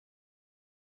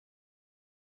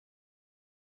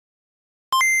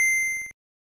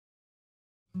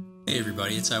Hey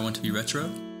everybody, it's I Want2Be Retro.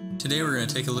 Today we're going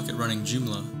to take a look at running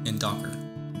Joomla in Docker.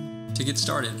 To get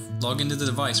started, log into the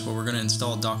device where we're going to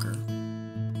install Docker.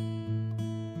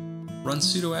 Run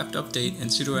sudo apt-update and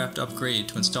sudo apt-upgrade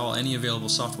to install any available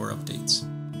software updates.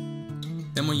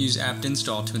 Then we'll use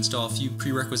apt-install to install a few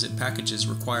prerequisite packages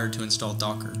required to install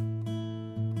Docker.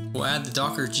 We'll add the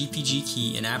Docker GPG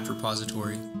key in apt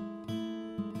repository.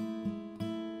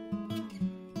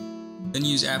 Then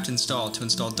use apt-install to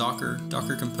install Docker,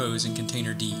 Docker Compose, and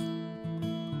Containerd.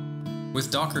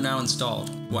 With Docker now installed,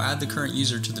 we'll add the current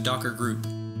user to the Docker group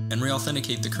and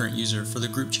re-authenticate the current user for the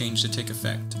group change to take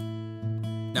effect.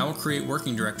 Now we'll create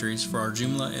working directories for our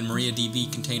Joomla and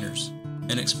MariaDB containers,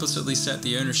 and explicitly set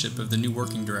the ownership of the new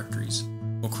working directories.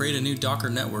 We'll create a new Docker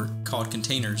network called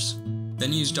containers,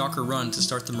 then use Docker run to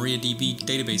start the MariaDB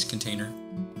database container,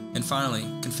 and finally,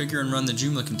 configure and run the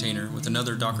Joomla container with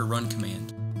another Docker run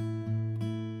command.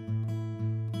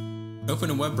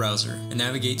 Open a web browser and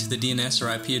navigate to the DNS or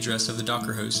IP address of the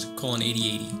Docker host,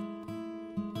 :8080.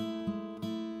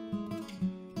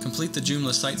 Complete the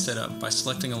Joomla site setup by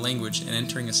selecting a language and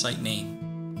entering a site name.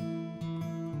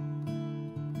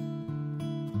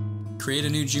 Create a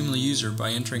new Joomla user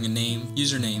by entering a name,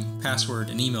 username,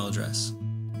 password, and email address.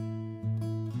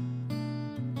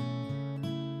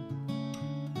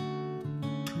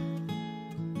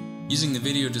 Using the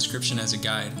video description as a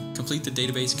guide, complete the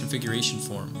database configuration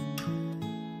form.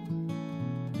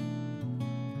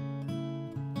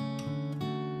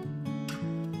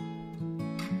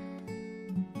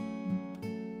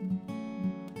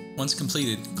 Once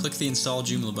completed, click the Install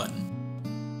Joomla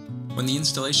button. When the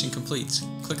installation completes,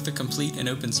 click the Complete and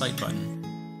Open Site button.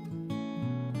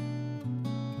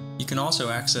 You can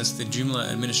also access the Joomla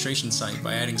administration site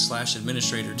by adding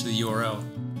 /administrator to the URL.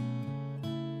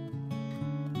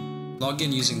 Log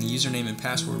in using the username and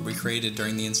password we created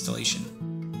during the installation.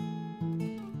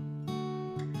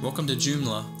 Welcome to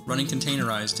Joomla, running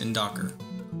containerized in Docker.